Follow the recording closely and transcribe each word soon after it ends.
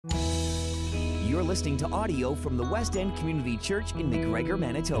You're listening to audio from the West End Community Church in McGregor,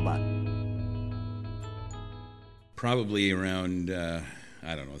 Manitoba. Probably around,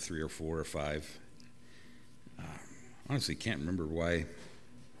 3 or 4 or 5. Honestly, can't remember why.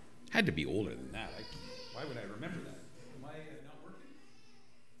 Had to be older than that. Why would I remember that? Am I not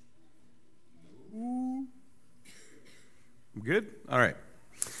working? I'm good? All right.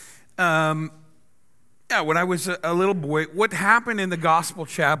 When I was a little boy, what happened in the Gospel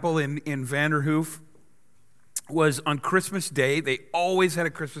Chapel in Vanderhoof was on Christmas Day. They always had a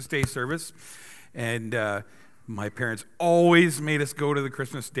Christmas Day service, and my parents always made us go to the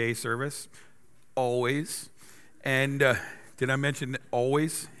Christmas Day service. Always. And did I mention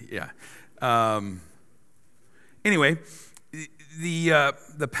always? Yeah. Anyway,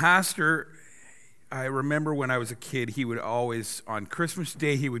 the pastor, I remember when I was a kid, he would always, on Christmas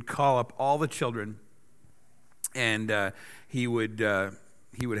Day, he would call up all the children, and he would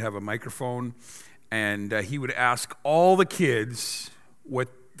have a microphone, and he would ask all the kids what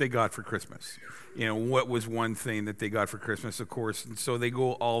they got for Christmas. You know, what was one thing that they got for Christmas, of course. And so they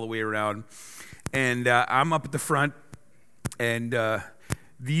go all the way around. And I'm up at the front, and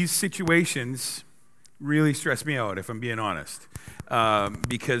these situations really stressed me out, if I'm being honest,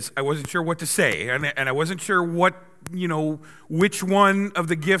 because I wasn't sure what to say, and I wasn't sure which one of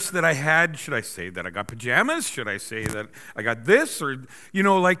the gifts that I had. Should I say that I got pajamas? Should I say that I got this? Or,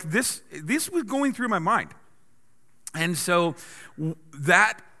 this was going through my mind. And so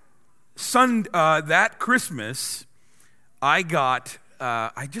that Christmas, I got,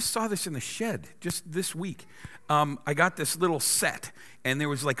 I just saw this in the shed just this week. I got this little set, and there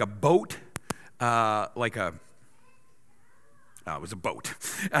was like a boat, it was a boat,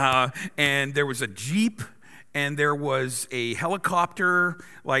 and there was a Jeep, and there was a helicopter,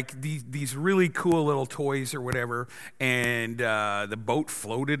 like these really cool little toys or whatever, and the boat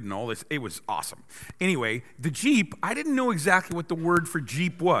floated and all this. It was awesome. Anyway, the Jeep, I didn't know exactly what the word for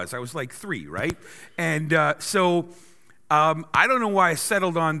Jeep was. I was like 3, right? And so I don't know why I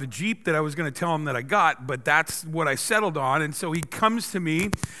settled on the Jeep that I was going to tell him that I got, but that's what I settled on. And so he comes to me,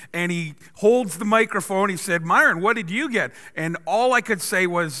 and he holds the microphone. He said, "Myron, what did you get?" And all I could say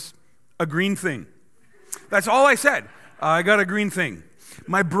was, "A green thing." That's all I said. I got a green thing.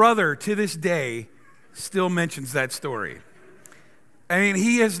 My brother, to this day, still mentions that story. I mean,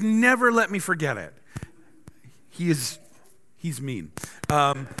 he has never let me forget it. He's mean.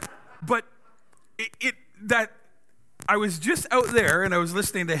 But I was just out there, and I was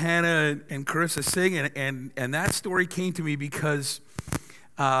listening to Hannah and Carissa sing, and that story came to me because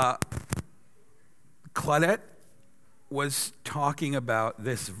Claudette was talking about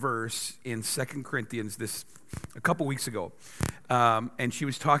this verse in 2 Corinthians a couple weeks ago. And she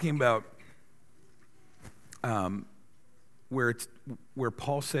was talking about where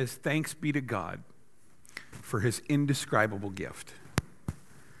Paul says, "Thanks be to God for his indescribable gift."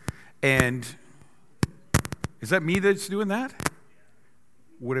 And is that me that's doing that?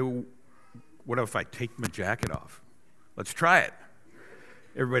 What if I take my jacket off? Let's try it.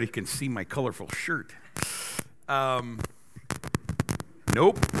 Everybody can see my colorful shirt.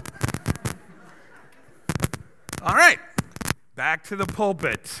 Nope. All right, back to the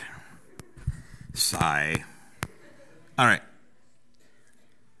pulpit. Sigh. All right.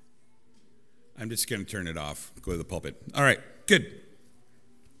 I'm just going to turn it off, go to the pulpit. All right, good.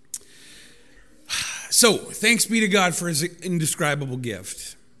 So, thanks be to God for his indescribable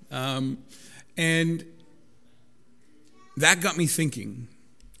gift. And that got me thinking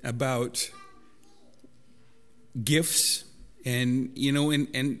about gifts, and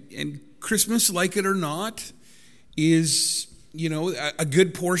Christmas, like it or not, is, a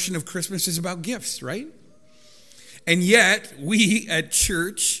good portion of Christmas is about gifts, right? And yet, we at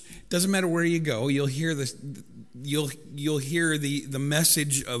church, doesn't matter where you go, you'll hear this, you'll hear the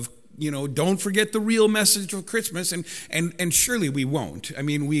message of, don't forget the real message of Christmas, and surely we won't. I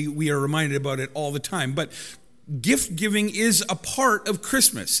mean, we are reminded about it all the time, but gift giving is a part of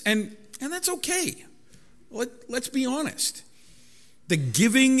Christmas, and that's okay. Let's be honest. The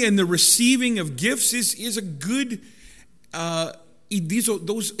giving and the receiving of gifts is a good,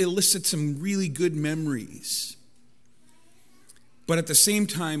 those elicit some really good memories. But at the same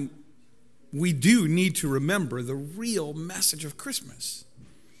time, we do need to remember the real message of Christmas.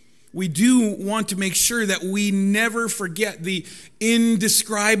 We do want to make sure that we never forget the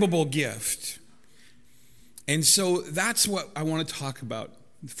indescribable gift. And so that's what I want to talk about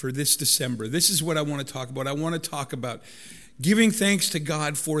for this December. This is what I want to talk about. I want to talk about giving thanks to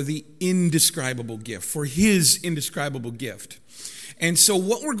God for the indescribable gift, for his indescribable gift. And so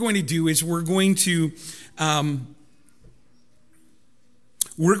what we're going to do is we're going to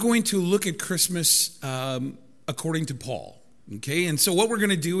we're going to look at Christmas according to Paul. Okay, and so what we're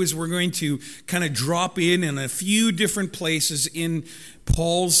going to do is we're going to kind of drop in a few different places in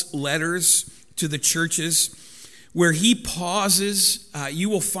Paul's letters to the churches where he pauses. You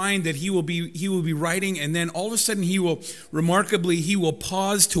will find that he will be writing, and then all of a sudden he will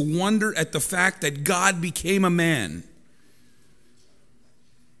pause to wonder at the fact that God became a man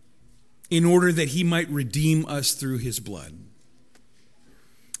in order that he might redeem us through his blood.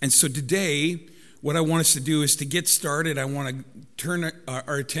 And so today, what I want us to do is to get started, I want to turn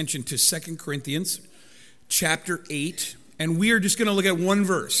our attention to 2 Corinthians chapter 8, and we are just going to look at one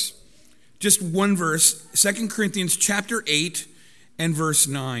verse. Just one verse, 2 Corinthians chapter 8 and verse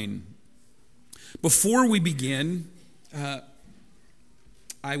 9. Before we begin,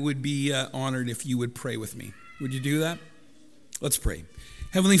 I would be honored if you would pray with me. Would you do that? Let's pray.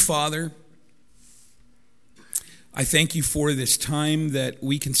 Heavenly Father, I thank you for this time that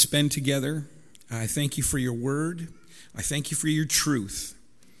we can spend together. I thank you for your word. I thank you for your truth.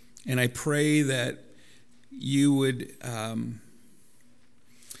 And I pray that you would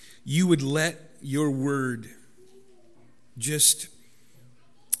let your word just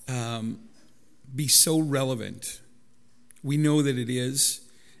be so relevant. We know that it is,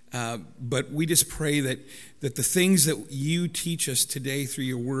 but we just pray that the things that you teach us today through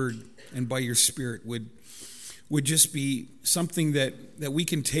your word and by your Spirit would just be something that we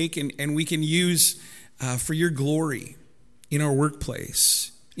can take and we can use for your glory in our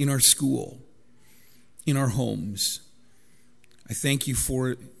workplace, in our school, in our homes. I thank you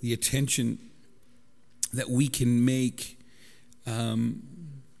for the attention that we can make on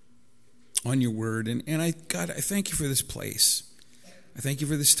your word. And God, I thank you for this place. I thank you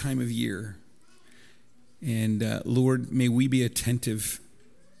for this time of year. And Lord, may we be attentive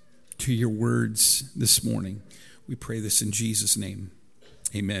to your words this morning. We pray this in Jesus' name.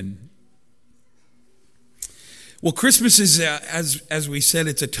 Amen. Well, Christmas is, as we said,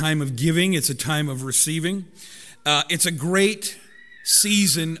 it's a time of giving. It's a time of receiving. It's a great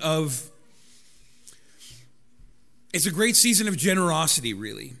season of generosity,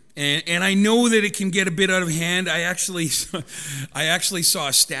 really. And I know that it can get a bit out of hand. I actually saw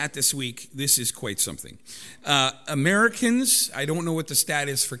a stat this week. This is quite something. Americans, I don't know what the stat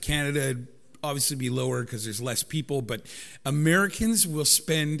is for Canada. It'd obviously be lower because there's less people, but Americans will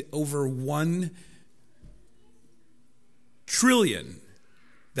spend over $1 trillion,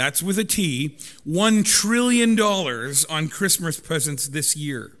 that's with a T, $1 trillion on Christmas presents this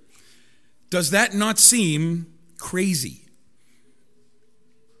year. Does that not seem crazy?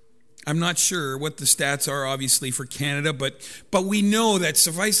 I'm not sure what the stats are, obviously, for Canada, but we know that,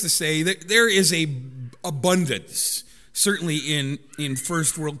 suffice to say, that there is a abundance, certainly in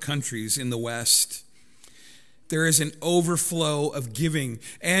first world countries in the West. There is an overflow of giving.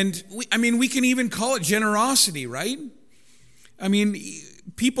 And, we can even call it generosity, right?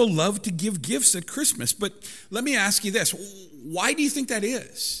 People love to give gifts at Christmas, but let me ask you this. Why do you think that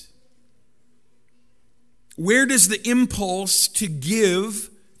is? Where does the impulse to give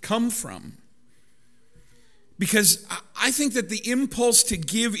come from? Because I think that the impulse to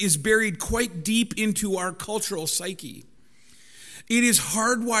give is buried quite deep into our cultural psyche. It is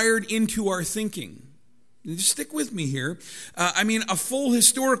hardwired into our thinking. Just stick with me here. A full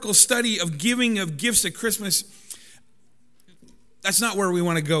historical study of giving of gifts at Christmas, that's not where we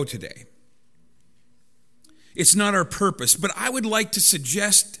want to go today. It's not our purpose. But I would like to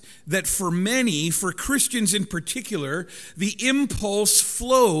suggest that for many, for Christians in particular, the impulse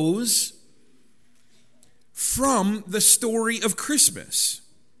flows from the story of Christmas.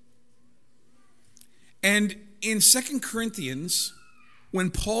 And in 2 Corinthians, when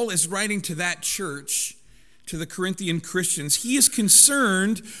Paul is writing to that church, to the Corinthian Christians, he is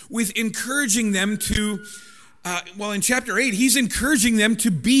concerned with encouraging them to in chapter 8, he's encouraging them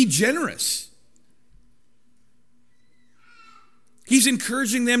to be generous. He's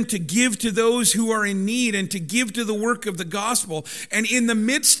encouraging them to give to those who are in need and to give to the work of the gospel. And in the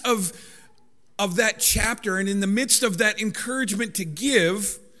midst of that chapter and in the midst of that encouragement to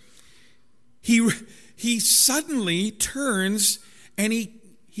give, he suddenly turns and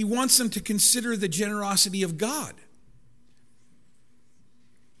he wants them to consider the generosity of God.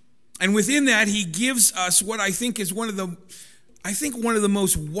 And within that, he gives us what I think is one of the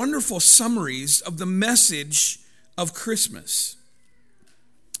most wonderful summaries of the message of Christmas.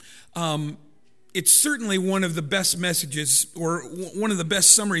 It's certainly one of the best messages or one of the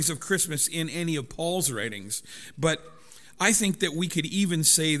best summaries of Christmas in any of Paul's writings. But I think that we could even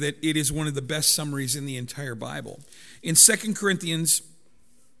say that it is one of the best summaries in the entire Bible. In 2 Corinthians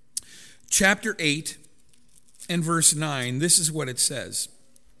chapter 8 and verse 9, this is what it says.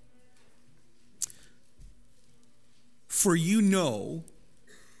 for you know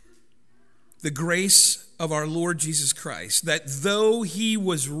the grace of our Lord Jesus Christ, that though he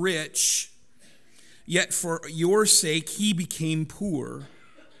was rich, yet for your sake he became poor,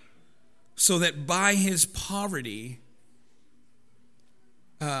 so that by his poverty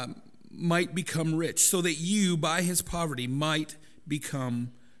might become rich, so that you by his poverty might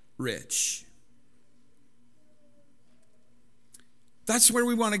become rich. That's where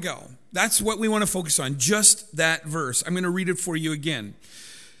we want to go. That's what we want to focus on, just that verse. I'm going to read it for you again.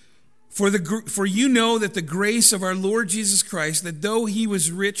 For you know that the grace of our Lord Jesus Christ, that though he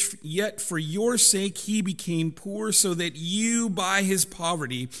was rich, yet for your sake he became poor, so that you by his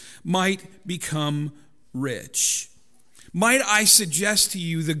poverty might become rich. Might I suggest to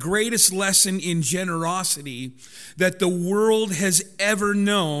you the greatest lesson in generosity that the world has ever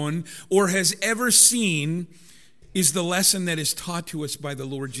known or has ever seen is the lesson that is taught to us by the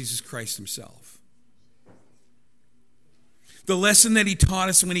Lord Jesus Christ himself. The lesson that he taught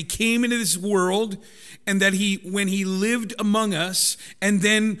us when he came into this world, and that when he lived among us, and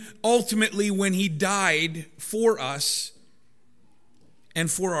then ultimately when he died for us and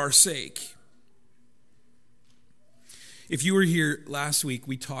for our sake. If you were here last week,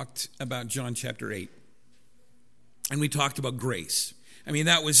 we talked about John chapter 8, and we talked about grace. I mean,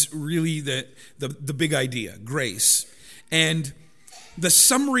 that was really the big idea, grace. And the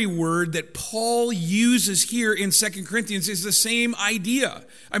summary word that Paul uses here in 2 Corinthians is the same idea.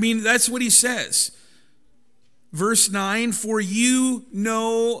 I mean, that's what he says. Verse 9, for you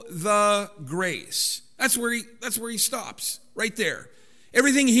know the grace. That's where he stops, right there.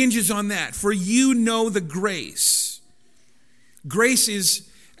 Everything hinges on that. For you know the grace. Grace is,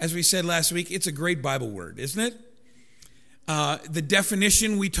 as we said last week, it's a great Bible word, isn't it? The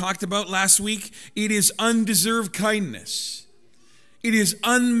definition we talked about last week, it is undeserved kindness. It is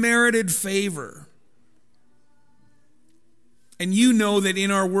unmerited favor. And you know that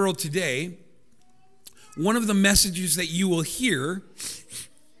in our world today, one of the messages that you will hear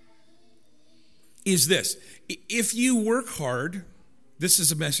is this. If you work hard, this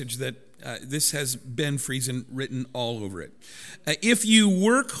is a message that this has Ben Friesen written all over it. If you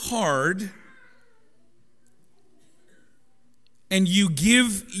work hard and you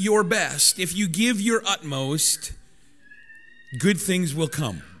give your best, if you give your utmost, good things will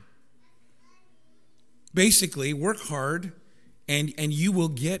come. Basically, work hard and you will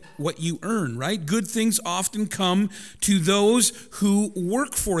get what you earn, right? Good things often come to those who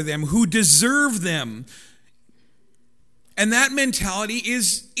work for them, who deserve them. And that mentality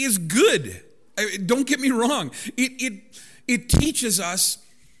is good. Don't get me wrong. It teaches us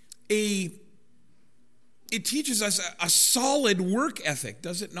a solid work ethic,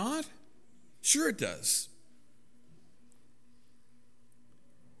 does it not? Sure it does.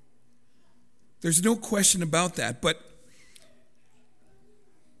 There's no question about that. But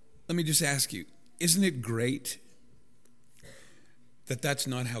let me just ask you, isn't it great that that's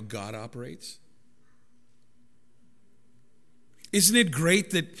not how God operates? Isn't it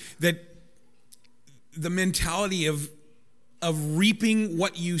great that the mentality of reaping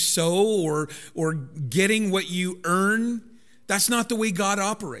what you sow or getting what you earn, that's not the way God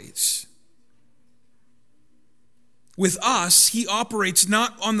operates. With us, he operates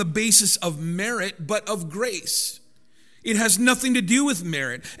not on the basis of merit, but of grace. It has nothing to do with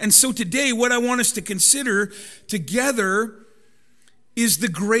merit. And so today, what I want us to consider together is the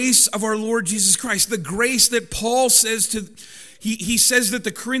grace of our Lord Jesus Christ. The grace that Paul says he says that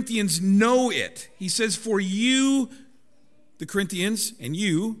the Corinthians know it. He says, for you, the Corinthians, and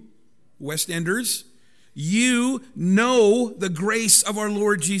you, West Enders, you know the grace of our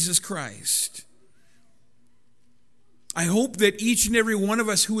Lord Jesus Christ. I hope that each and every one of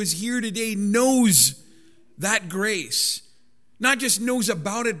us who is here today knows that grace. Not just knows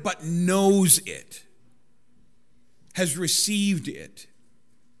about it, but knows it. Has received it.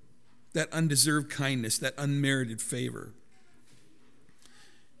 That undeserved kindness, that unmerited favor.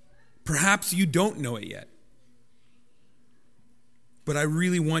 Perhaps you don't know it yet. But I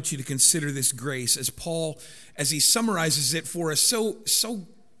really want you to consider this grace as Paul, as he summarizes it for us so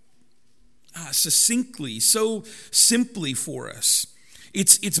succinctly, so simply for us.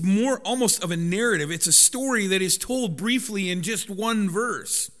 It's more almost of a narrative. It's a story that is told briefly in just one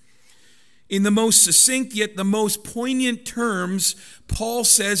verse. In the most succinct yet the most poignant terms, Paul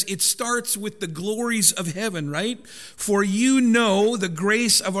says it starts with the glories of heaven, right? For you know the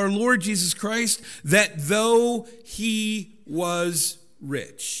grace of our Lord Jesus Christ, that though he was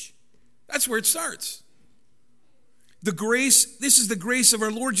rich. That's where it starts. The grace, this is the grace of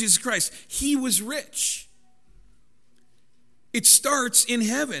our Lord Jesus Christ. He was rich. It starts in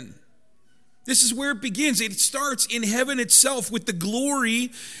heaven. This is where it begins. It starts in heaven itself with the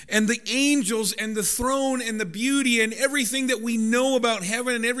glory and the angels and the throne and the beauty and everything that we know about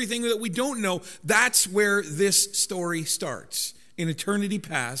heaven and everything that we don't know. That's where this story starts, in eternity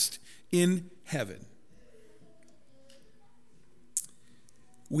past, in heaven.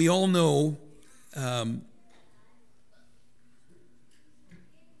 We all know,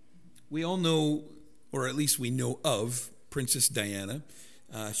 or at least we know of, Princess Diana.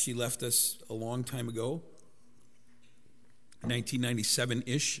 She left us a long time ago,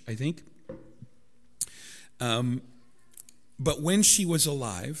 1997-ish, I think. But when she was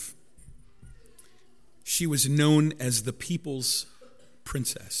alive, she was known as the people's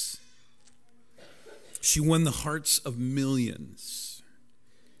princess. She won the hearts of millions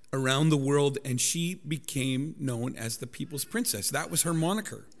around the world, and she became known as the people's princess. That was her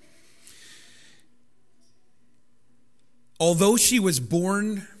moniker. Although she was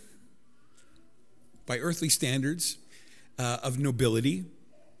born by earthly standards of nobility,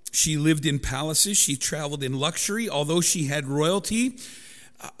 she lived in palaces, she traveled in luxury. Although she had royalty,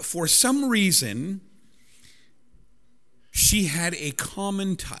 for some reason, she had a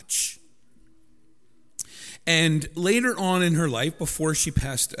common touch. And later on in her life, before she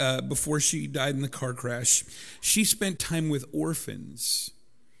died in the car crash, she spent time with orphans.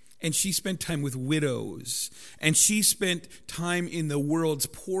 And she spent time with widows. And she spent time in the world's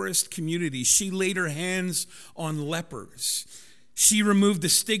poorest communities. She laid her hands on lepers. She removed the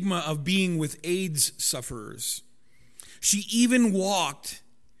stigma of being with AIDS sufferers. She even walked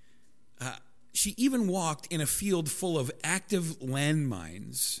in a field full of active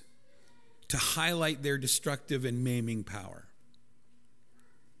landmines to highlight their destructive and maiming power.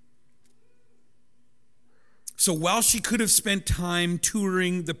 So while she could have spent time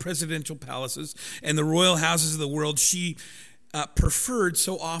touring the presidential palaces and the royal houses of the world, she preferred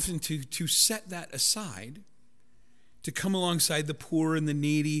so often to set that aside, to come alongside the poor and the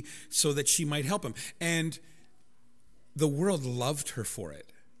needy so that she might help them. And the world loved her for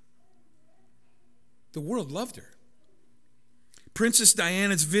it. The world loved her. Princess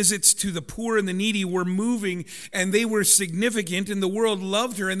Diana's visits to the poor and the needy were moving, and they were significant, and the world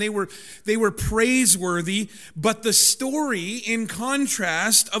loved her, and they were praiseworthy. But the story, in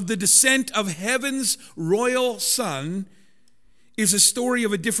contrast, of the descent of heaven's royal son is a story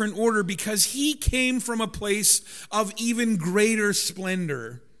of a different order, because he came from a place of even greater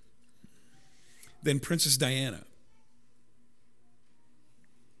splendor than Princess Diana.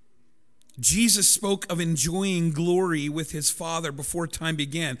 Jesus spoke of enjoying glory with his Father before time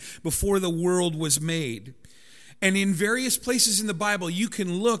began, before the world was made. And in various places in the Bible, you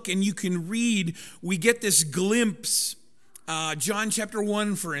can look and you can read, we get this glimpse, John chapter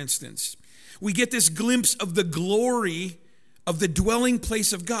 1, for instance. We get this glimpse of the glory of the dwelling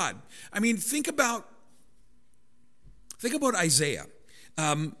place of God. I mean, think about Isaiah.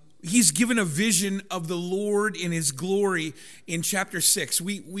 He's given a vision of the Lord in his glory in chapter 6.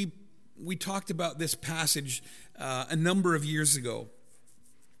 We talked about this passage a number of years ago.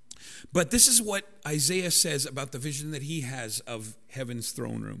 But this is what Isaiah says about the vision that he has of heaven's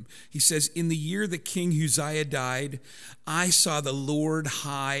throne room. He says, "In the year that King Uzziah died, I saw the Lord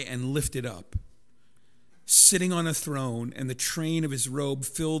high and lifted up, sitting on a throne, and the train of his robe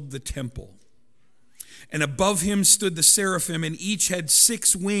filled the temple. And above him stood the seraphim, and each had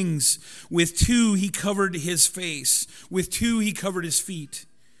 6 wings. With 2 he covered his face, with 2 he covered his feet,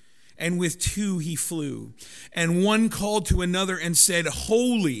 and with 2 he flew. And one called to another and said,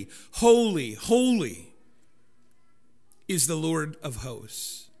 'Holy, holy, holy is the Lord of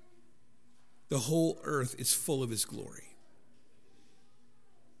hosts. The whole earth is full of his glory.'"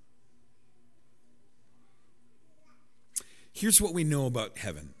 Here's what we know about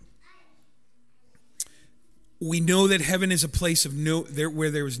heaven. We know that heaven is a place of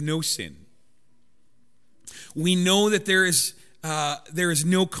where there is no sin. We know that there is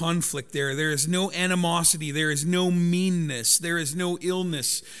no conflict there. There is no animosity. There is no meanness. There is no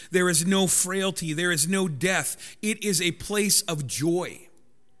illness. There is no frailty. There is no death. It is a place of joy.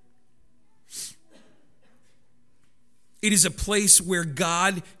 It is a place where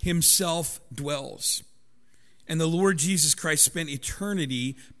God himself dwells. And the Lord Jesus Christ spent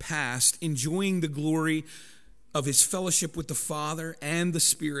eternity past enjoying the glory of his fellowship with the Father and the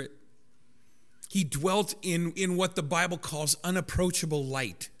Spirit. He dwelt in what the Bible calls unapproachable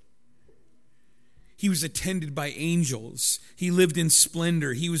light. He was attended by angels. He lived in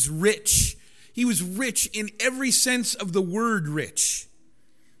splendor. He was rich. He was rich in every sense of the word rich.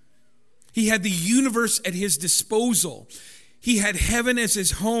 He had the universe at his disposal. He had heaven as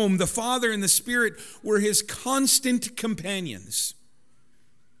his home. The Father and the Spirit were his constant companions.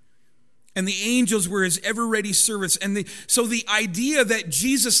 And the angels were his ever-ready service. So the idea that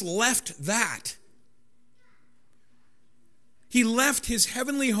Jesus left that, he left his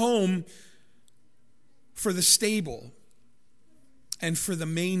heavenly home for the stable and for the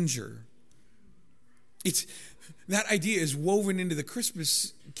manger. That idea is woven into the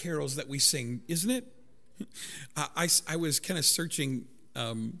Christmas carols that we sing, isn't it? I was kind of searching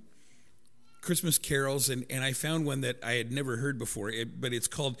Christmas carols, and I found one that I had never heard before, but it's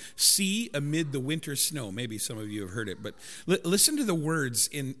called "See Amid the Winter Snow." Maybe some of you have heard it, but listen to the words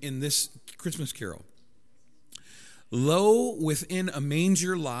in this Christmas carol. Lo, within a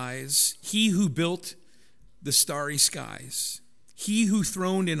manger lies he who built the starry skies. He who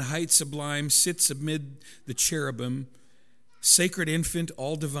throned in height sublime sits amid the cherubim. Sacred infant,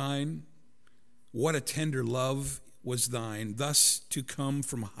 all divine, what a tender love was thine, thus to come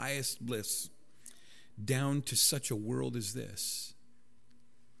from highest bliss down to such a world as this.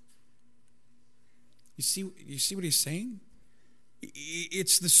 You see what he's saying?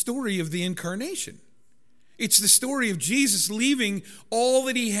 It's the story of the incarnation. It's the story of Jesus leaving all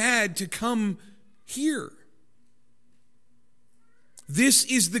that he had to come here. This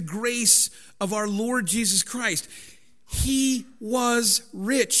is the grace of our Lord Jesus Christ. He was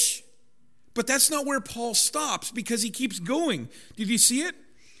rich. But that's not where Paul stops, because he keeps going. Did you see it?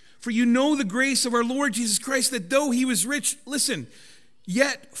 For you know the grace of our Lord Jesus Christ, that though he was rich, listen,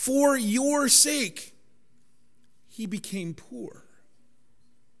 yet for your sake he became poor.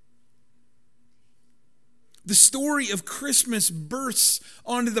 The story of Christmas bursts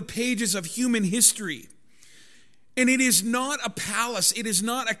onto the pages of human history. And it is not a palace, it is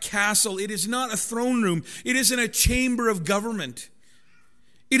not a castle, it is not a throne room, it isn't a chamber of government.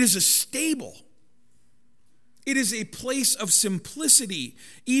 It is a stable. It is a place of simplicity,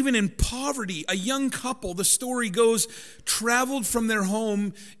 even in poverty. A young couple, the story goes, traveled from their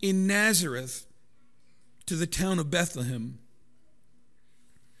home in Nazareth to the town of Bethlehem.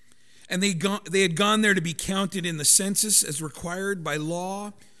 And they had gone there to be counted in the census as required by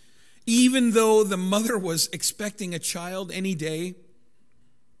law, even though the mother was expecting a child any day.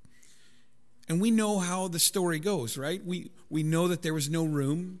 And we know how the story goes, right? We know that there was no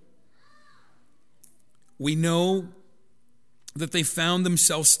room. We know that they found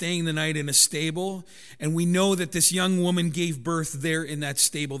themselves staying the night in a stable. And we know that this young woman gave birth there in that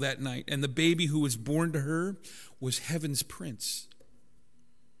stable that night. And the baby who was born to her was heaven's prince,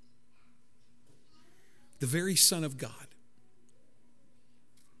 the very Son of God.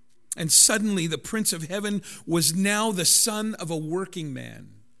 And suddenly the Prince of Heaven was now the son of a working man,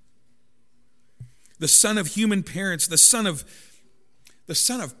 the son of human parents, the son of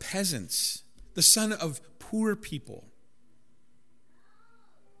peasants, the son of poor people.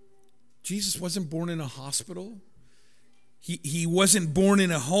 Jesus wasn't born in a hospital. He wasn't born in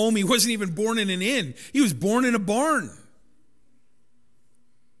a home. He wasn't even born in an inn. He was born in a barn.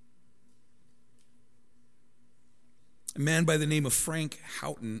 A man by the name of Frank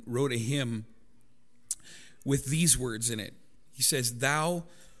Houghton wrote a hymn with these words in it. He says, "Thou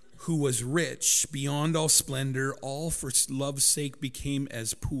who was rich beyond all splendor, all for love's sake became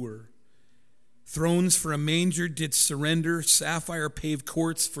as poor. Thrones for a manger did surrender, sapphire paved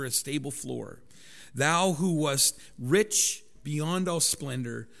courts for a stable floor. Thou who wast rich beyond all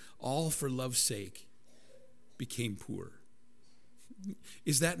splendor, all for love's sake became poor."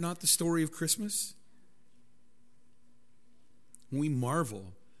 Is that not the story of Christmas? We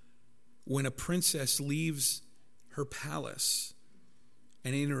marvel when a princess leaves her palace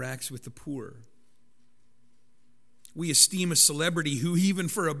and interacts with the poor. We esteem a celebrity who, even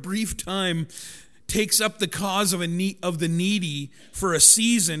for a brief time, takes up the cause of the needy for a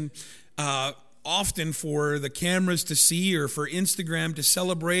season, often for the cameras to see or for Instagram to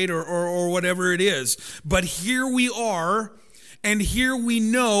celebrate or whatever it is. But here we are. And here we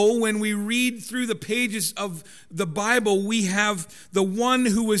know, when we read through the pages of the Bible, we have the one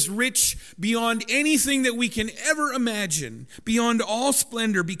who was rich beyond anything that we can ever imagine, beyond all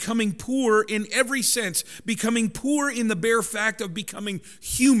splendor, becoming poor in every sense, becoming poor in the bare fact of becoming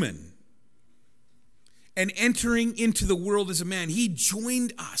human and entering into the world as a man. He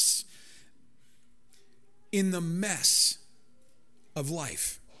joined us in the mess of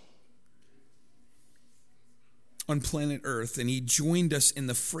life on planet Earth, and he joined us in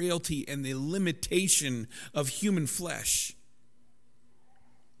the frailty and the limitation of human flesh.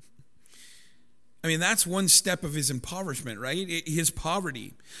 I mean, that's one step of his impoverishment, right? His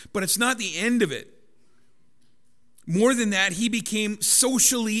poverty. But it's not the end of it. More than that, he became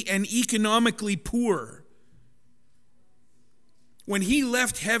socially and economically poor. When he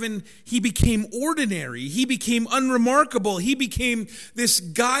left heaven, he became ordinary. He became unremarkable. He became this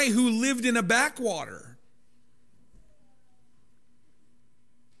guy who lived in a backwater.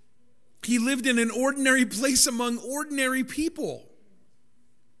 He lived in an ordinary place among ordinary people.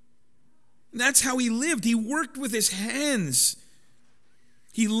 And that's how he lived. He worked with his hands.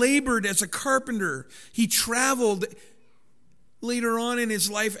 He labored as a carpenter. He traveled later on in his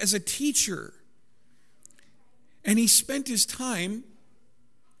life as a teacher. And he spent his time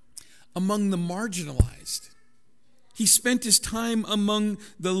among the marginalized. He spent his time among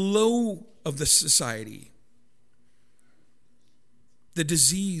the low of the society, the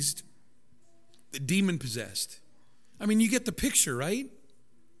diseased, the demon-possessed. I mean, you get the picture, right?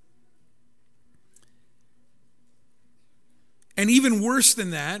 And even worse than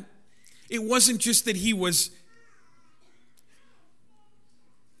that, it wasn't just that he was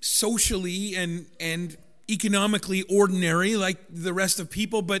socially and economically ordinary like the rest of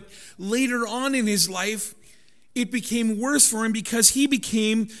people, but later on in his life, it became worse for him because he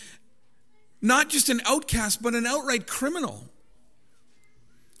became not just an outcast, but an outright criminal.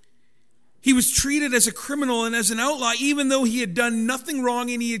 He was treated as a criminal and as an outlaw, even though he had done nothing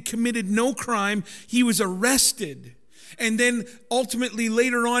wrong and he had committed no crime. He was arrested. And then ultimately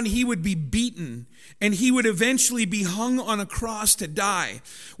later on, he would be beaten. And he would eventually be hung on a cross to die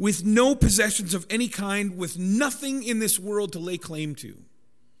with no possessions of any kind, with nothing in this world to lay claim to.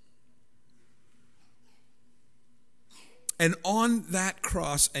 And on that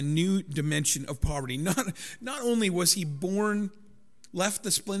cross, a new dimension of poverty. Not only was he born, left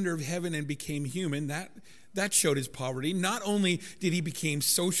the splendor of heaven and became human, that showed his poverty. Not only did he become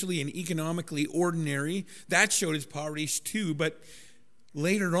socially and economically ordinary, that showed his poverty too, but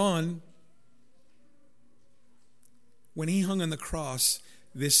later on, when he hung on the cross,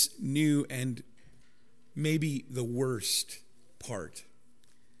 this new and maybe the worst part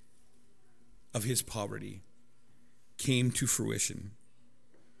of his poverty came to fruition.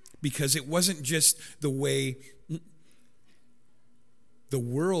 Because it wasn't just the way the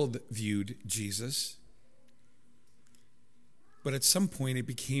world viewed Jesus, but at some point it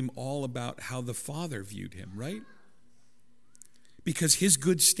became all about how the Father viewed him, right? Because his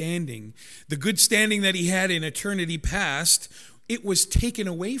good standing, the good standing that he had in eternity past, it was taken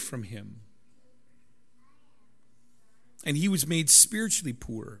away from him. And he was made spiritually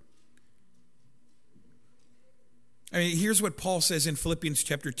poor. I mean, here's what Paul says in Philippians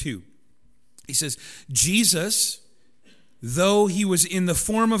chapter 2. He says, Jesus, though he was in the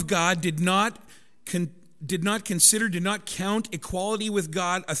form of God, did not count equality with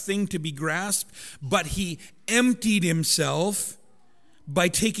God a thing to be grasped, but he emptied himself by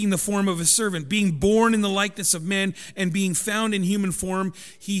taking the form of a servant. Being born in the likeness of men and being found in human form,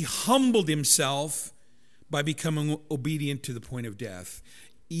 he humbled himself by becoming obedient to the point of death,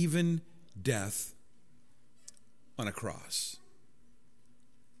 even death on a cross.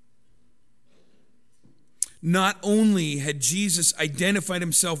 Not only had Jesus identified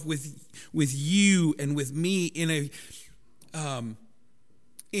himself with you and with me in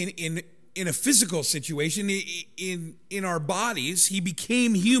a physical situation, in our bodies, he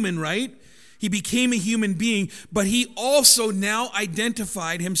became human, right? He became a human being, but he also now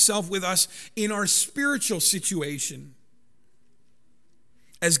identified himself with us in our spiritual situation.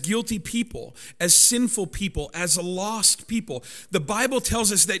 As guilty people, as sinful people, as lost people. The Bible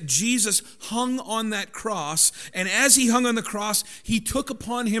tells us that Jesus hung on that cross, and as he hung on the cross, he took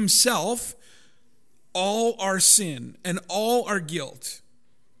upon himself all our sin and all our guilt.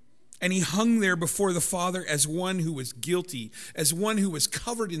 And he hung there before the Father as one who was guilty, as one who was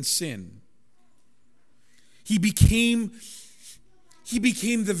covered in sin. He became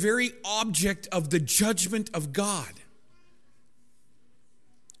the very object of the judgment of God.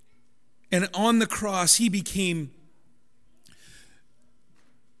 And on the cross, he became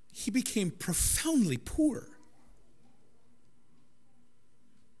profoundly poor.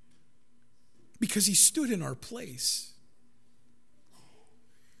 Because he stood in our place.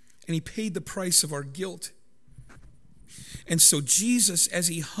 And he paid the price of our guilt. And so Jesus, as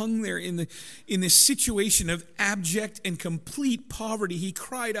he hung there in this situation of abject and complete poverty, he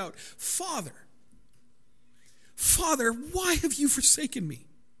cried out, Father, Father, why have you forsaken me?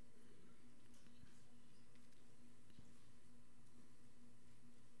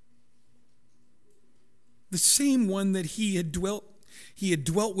 The same one that he had dwelt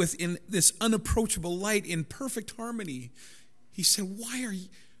with in this unapproachable light in perfect harmony. He said,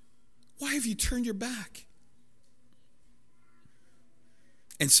 why have you turned your back?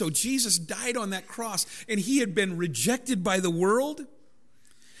 And so Jesus died on that cross, and he had been rejected by the world.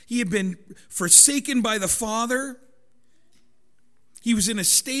 He had been forsaken by the Father. He was in a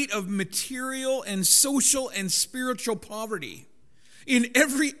state of material and social and spiritual poverty in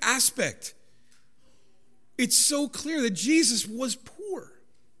every aspect. It's so clear that Jesus was poor.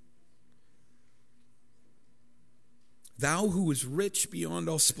 Thou who was rich beyond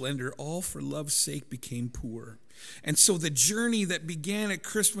all splendor, all for love's sake became poor. And so the journey that began at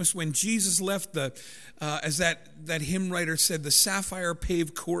Christmas when Jesus left as that hymn writer said, the sapphire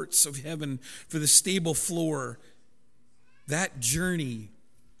paved courts of heaven for the stable floor, that journey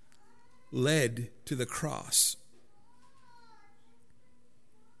led to the cross.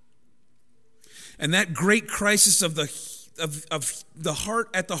 And that great crisis of the heart,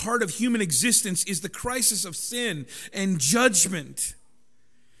 at the heart of human existence, is the crisis of sin and judgment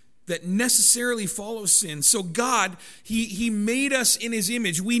that necessarily follows sin. So God, He made us in His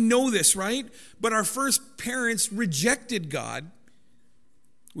image. We know this, right? But our first parents rejected God.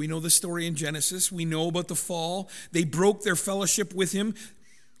 We know the story in Genesis. We know about the fall. They broke their fellowship with Him,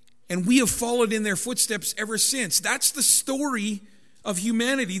 and we have followed in their footsteps ever since. That's the story of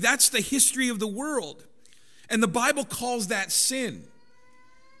humanity. That's the history of the world. And the Bible calls that sin.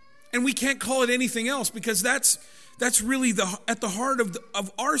 And we can't call it anything else, because that's really at the heart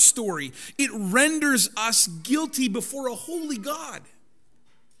of our story. It renders us guilty before a holy God.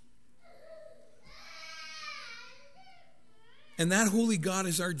 And that holy God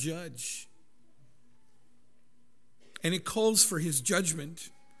is our judge. And it calls for His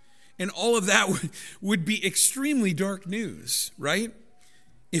judgment. And all of that would be extremely dark news, right?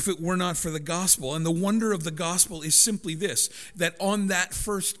 If it were not for the gospel. And the wonder of the gospel is simply this, that on that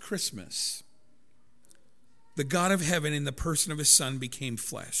first Christmas, the God of heaven in the person of His Son became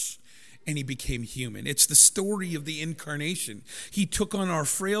flesh, and He became human. It's the story of the incarnation. He took on our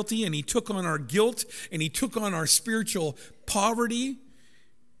frailty, and He took on our guilt, and He took on our spiritual poverty.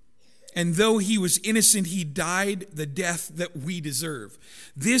 And though He was innocent, He died the death that we deserve.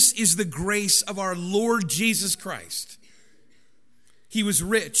 This is the grace of our Lord Jesus Christ. He was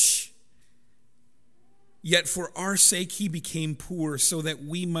rich, yet for our sake He became poor, so that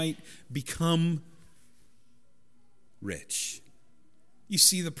we might become rich. You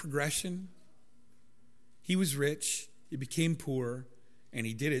see the progression? He was rich, He became poor, and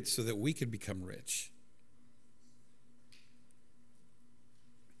He did it so that we could become rich.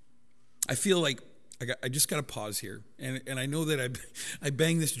 I feel like I just got to pause here, and I know that I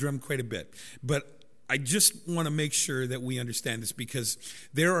bang this drum quite a bit, but I just want to make sure that we understand this, because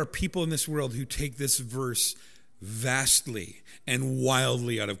there are people in this world who take this verse vastly and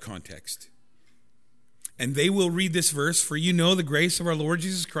wildly out of context. And they will read this verse, for you know the grace of our Lord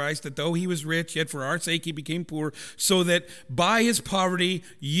Jesus Christ, that though He was rich, yet for our sake He became poor, so that by His poverty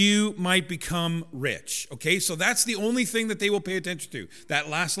you might become rich. Okay, so that's the only thing that they will pay attention to, that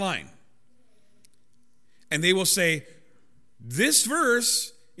last line. And they will say, this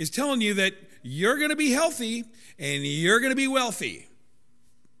verse is telling you that you're going to be healthy and you're going to be wealthy.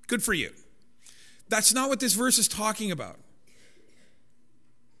 Good for you. That's not what this verse is talking about.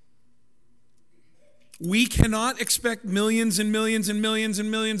 We cannot expect millions and millions and millions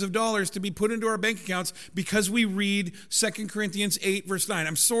and millions of dollars to be put into our bank accounts because we read 2 Corinthians 8, verse 9.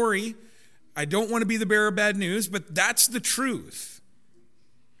 I'm sorry. I don't want to be the bearer of bad news, but that's the truth.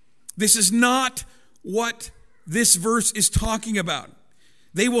 This is not what this verse is talking about.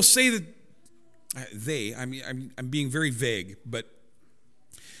 They will say that I'm being very vague, but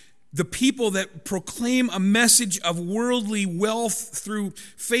the people that proclaim a message of worldly wealth through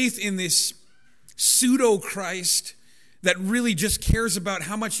faith in this pseudo-Christ that really just cares about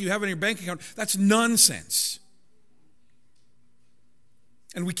how much you have in your bank account, that's nonsense.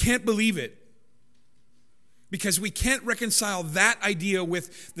 And we can't believe it, because we can't reconcile that idea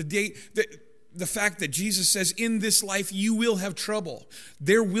with the fact that Jesus says, in this life you will have trouble.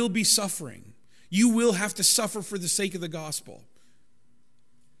 There will be suffering. You will have to suffer for the sake of the gospel.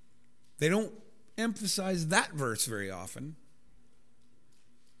 They don't emphasize that verse very often,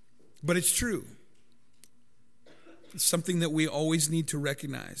 but it's true. It's something that we always need to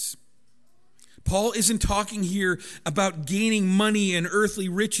recognize. Paul isn't talking here about gaining money and earthly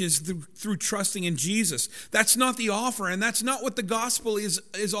riches through trusting in Jesus. That's not the offer, and that's not what the gospel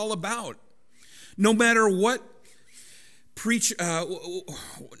is all about. No matter what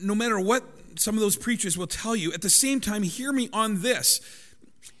some of those preachers will tell you, at the same time, hear me on this.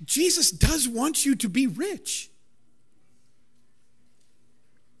 Jesus does want you to be rich.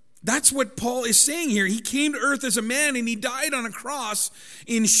 That's what Paul is saying here. He came to earth as a man, and He died on a cross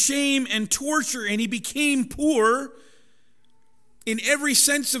in shame and torture, and He became poor. In every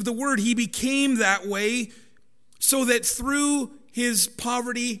sense of the word, He became that way so that through His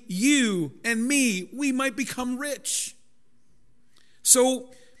poverty, you and me, we might become rich. So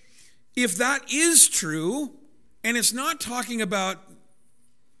if that is true, and it's not talking about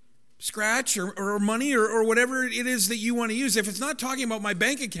scratch or money or whatever it is that you want to use, if it's not talking about my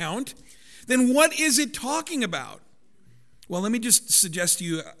bank account, then what is it talking about? Well, let me just suggest to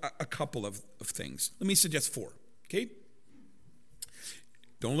you a couple of things. Let me suggest 4, okay?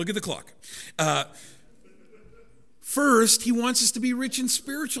 Don't look at the clock. First, he wants us to be rich in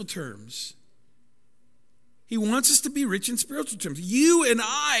spiritual terms. He wants us to be rich in spiritual terms. You and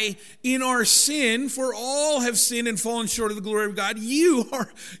I, in our sin, for all have sinned and fallen short of the glory of God, you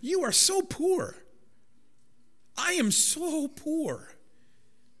are so poor. I am so poor.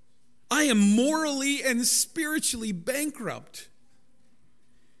 I am morally and spiritually bankrupt.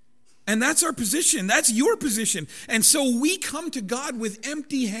 And that's our position. That's your position. And so we come to God with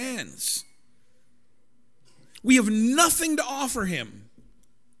empty hands. We have nothing to offer him.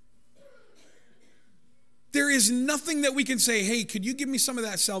 There is nothing that we can say, hey, could you give me some of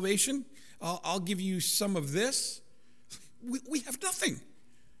that salvation? I'll give you some of this. We have nothing.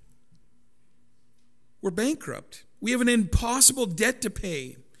 We're bankrupt. We have an impossible debt to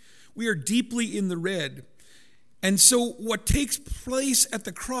pay. We are deeply in the red. And so what takes place at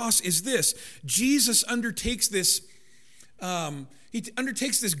the cross is this. Jesus undertakes this,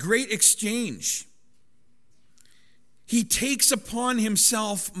 this great exchange. He takes upon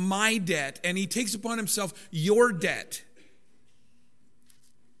himself my debt, and he takes upon himself your debt.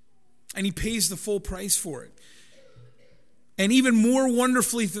 And he pays the full price for it. And even more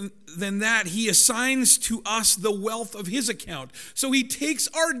wonderfully than that, he assigns to us the wealth of his account. So he takes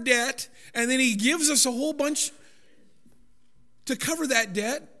our debt, and then he gives us a whole bunch to cover that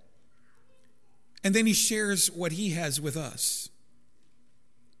debt. And then he shares what he has with us.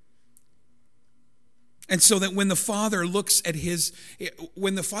 And so that when the Father looks at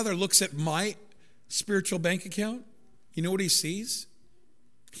my spiritual bank account, you know what he sees?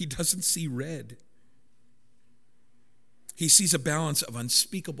 He doesn't see red. He sees a balance of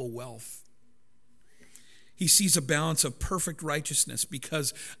unspeakable wealth. He sees a balance of perfect righteousness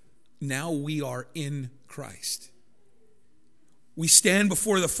because now we are in Christ. We stand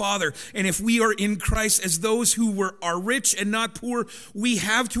before the Father, and if we are in Christ as those who are rich and not poor, we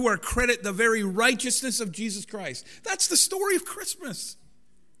have to our credit the very righteousness of Jesus Christ. That's the story of Christmas.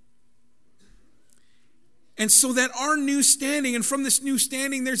 And so that our new standing, and from this new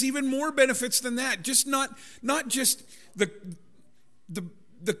standing, there's even more benefits than that. Just not just the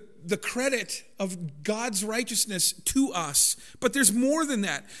credit of God's righteousness to us, but there's more than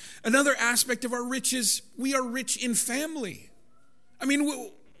that. Another aspect of our riches, we are rich in family. I mean,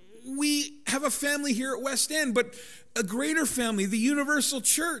 we have a family here at West End, but a greater family, the universal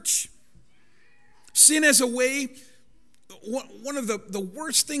church. Sin as a way, one of the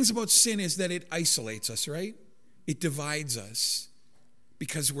worst things about sin is that it isolates us, right? It divides us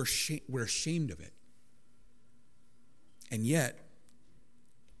because we're ashamed of it. And yet,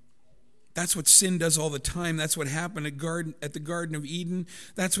 that's what sin does all the time. That's what happened at the Garden of Eden.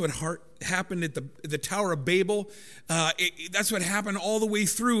 That's what happened at the Tower of Babel. That's what happened all the way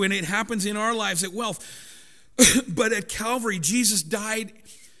through, and it happens in our lives at wealth. But at Calvary, Jesus died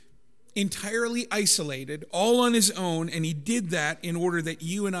entirely isolated, all on his own, and he did that in order that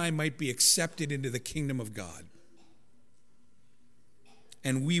you and I might be accepted into the kingdom of God.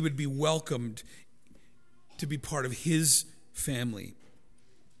 And we would be welcomed to be part of his family.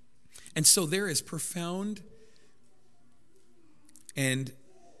 And so there is profound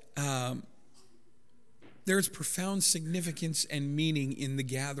significance and meaning in the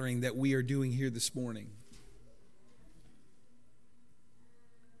gathering that we are doing here this morning.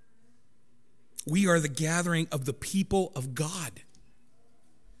 We are the gathering of the people of God.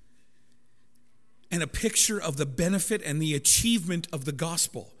 And a picture of the benefit and the achievement of the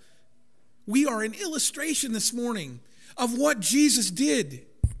gospel. We are an illustration this morning of what Jesus did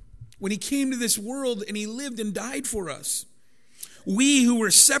when he came to this world and he lived and died for us. We who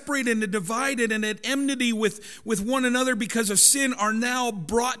were separated and divided and at enmity with one another because of sin are now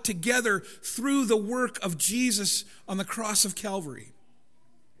brought together through the work of Jesus on the cross of Calvary.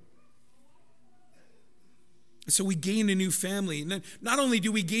 So we gain a new family. Not only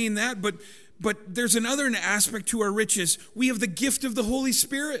do we gain that, but there's another aspect to our riches. We have the gift of the Holy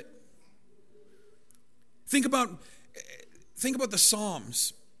Spirit. Think about the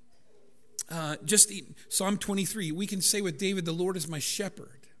Psalms. Psalm 23, we can say with David, the Lord is my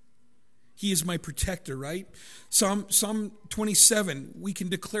shepherd. He is my protector, right? Psalm 27, we can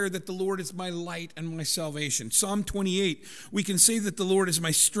declare that the Lord is my light and my salvation. Psalm 28, we can say that the Lord is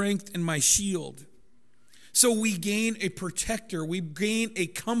my strength and my shield. So we gain a protector, we gain a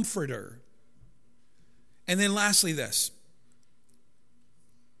comforter. And then lastly this,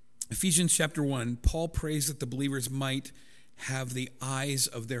 Ephesians chapter 1, Paul prays that the believers might have the eyes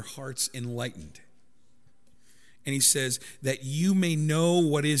of their hearts enlightened. And he says that you may know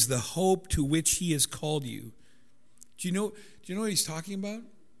what is the hope to which he has called you. Do you know what he's talking about?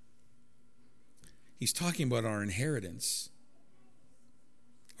 He's talking about our inheritance.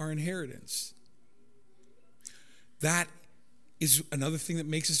 Our inheritance. That is another thing that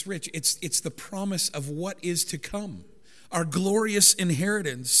makes us rich. It's the promise of what is to come. Our glorious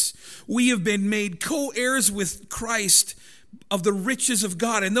inheritance. We have been made co-heirs with Christ of the riches of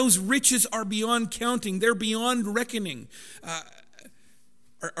God, and those riches are beyond counting. They're beyond reckoning.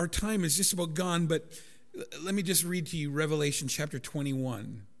 Our time is just about gone, but let me just read to you Revelation chapter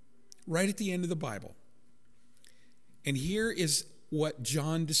 21, right at the end of the Bible. And here is what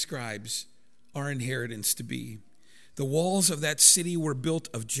John describes our inheritance to be. The walls of that city were built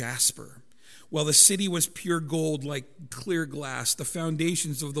of jasper, while the city was pure gold like clear glass. The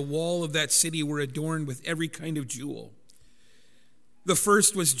foundations of the wall of that city were adorned with every kind of jewel. The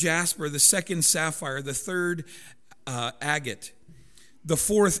first was jasper, the second sapphire, the third agate, the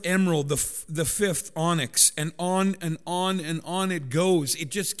fourth emerald, the fifth onyx, and on and on and on it goes. It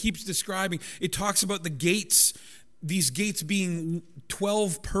just keeps describing. It talks about the gates, these gates being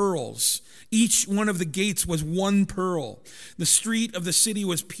 12 pearls. Each one of the gates was one pearl. The street of the city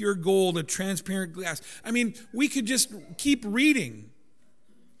was pure gold, a transparent glass. I mean, we could just keep reading.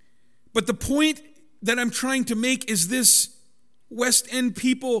 But the point that I'm trying to make is this, West End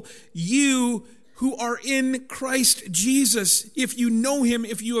people, you who are in Christ Jesus, if you know him,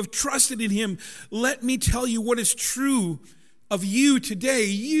 if you have trusted in him, let me tell you what is true of you today.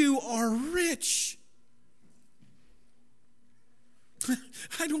 You are rich.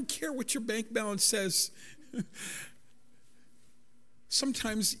 I don't care what your bank balance says.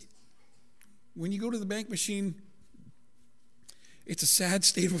 Sometimes when you go to the bank machine, it's a sad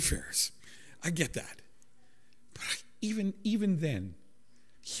state of affairs. I get that. But even then,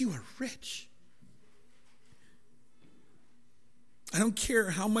 you are rich. I don't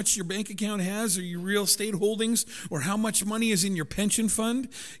care how much your bank account has or your real estate holdings or how much money is in your pension fund.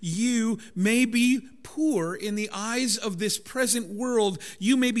 You may be poor in the eyes of this present world.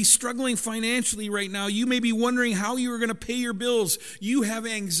 You may be struggling financially right now. You may be wondering how you are going to pay your bills. You have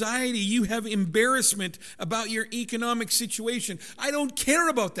anxiety. You have embarrassment about your economic situation. I don't care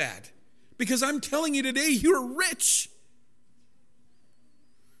about that because I'm telling you today, you're rich.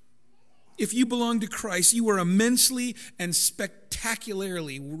 If you belong to Christ, you are immensely and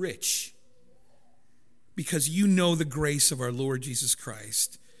spectacularly rich because you know the grace of our Lord Jesus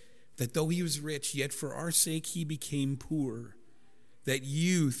Christ, that though he was rich, yet for our sake he became poor, that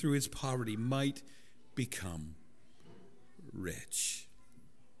you through his poverty might become rich.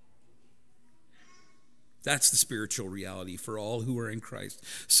 That's the spiritual reality for all who are in Christ.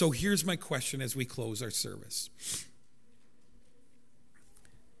 So here's my question as we close our service.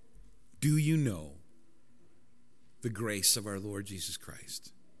 Do you know the grace of our Lord Jesus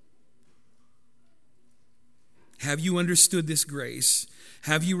Christ? Have you understood this grace?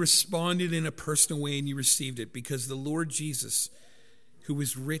 Have you responded in a personal way and you received it? Because the Lord Jesus, who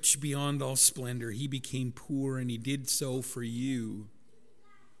was rich beyond all splendor, he became poor and he did so for you.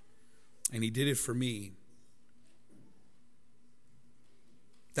 And he did it for me.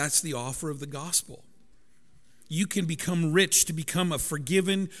 That's the offer of the gospel. You can become rich to become a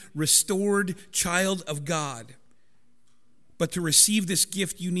forgiven, restored child of God. But to receive this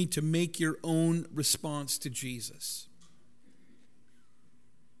gift, you need to make your own response to Jesus.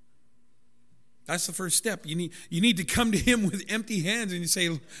 That's the first step. You need to come to him with empty hands and you say,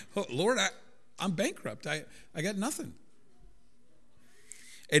 oh, Lord, I'm bankrupt. I got nothing.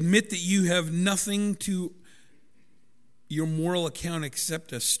 Admit that you have nothing to your moral account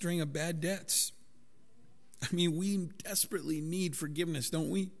except a string of bad debts. I mean, we desperately need forgiveness, don't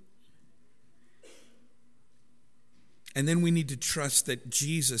we? And then we need to trust that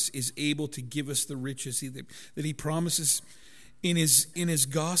Jesus is able to give us the riches that he promises in his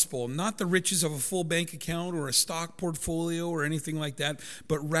gospel. Not the riches of a full bank account or a stock portfolio or anything like that,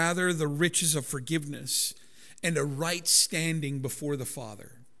 but rather the riches of forgiveness and a right standing before the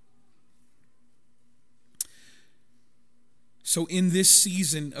Father. So in this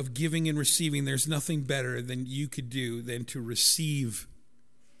season of giving and receiving, there's nothing better than you could do than to receive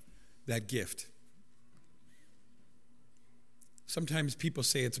that gift. Sometimes people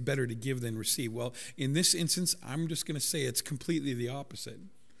say it's better to give than receive. Well, in this instance, I'm just going to say it's completely the opposite.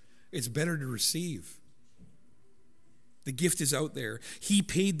 It's better to receive. The gift is out there. He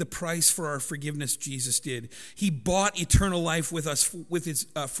paid the price for our forgiveness, Jesus did. He bought eternal life with us,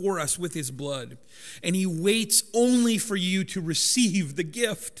 for us with his blood. And he waits only for you to receive the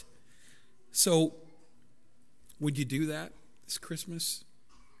gift. So, would you do that this Christmas?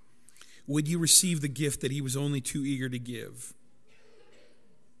 Would you receive the gift that he was only too eager to give?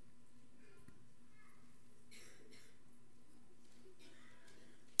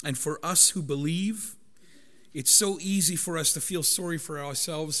 And for us who believe, it's so easy for us to feel sorry for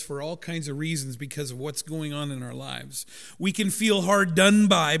ourselves for all kinds of reasons because of what's going on in our lives. We can feel hard done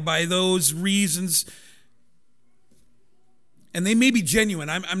by those reasons. And they may be genuine.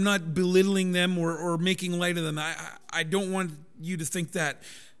 I'm not belittling them or making light of them. I don't want you to think that.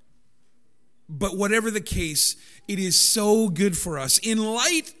 But whatever the case, it is so good for us.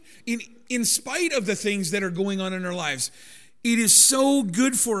 In spite of the things that are going on in our lives, it is so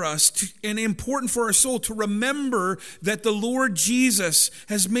good for us and important for our soul to remember that the Lord Jesus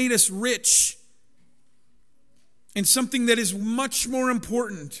has made us rich in something that is much more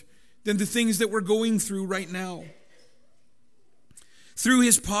important than the things that we're going through right now. Through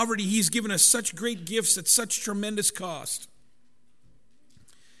his poverty, he's given us such great gifts at such tremendous cost.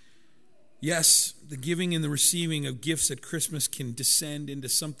 Yes, the giving and the receiving of gifts at Christmas can descend into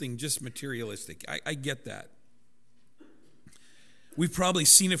something just materialistic. I get that. We've probably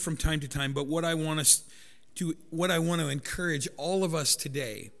seen it from time to time, but what I want to encourage all of us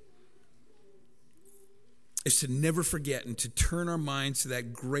today is to never forget and to turn our minds to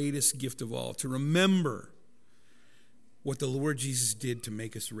that greatest gift of all, to remember what the Lord Jesus did to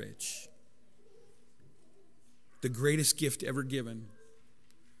make us rich. The greatest gift ever given,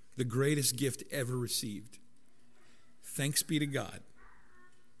 the greatest gift ever received. Thanks be to God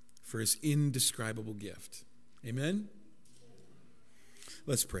for his indescribable gift. Amen?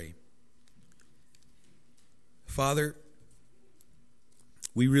 Let's pray. Father,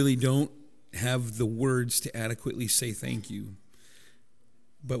 we really don't have the words to adequately say thank you,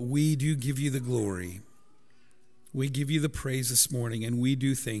 but we do give you the glory. We give you the praise this morning, and we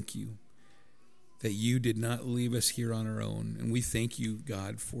do thank you that you did not leave us here on our own. And we thank you,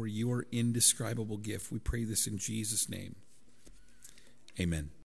 God, for your indescribable gift. We pray this in Jesus' name. Amen.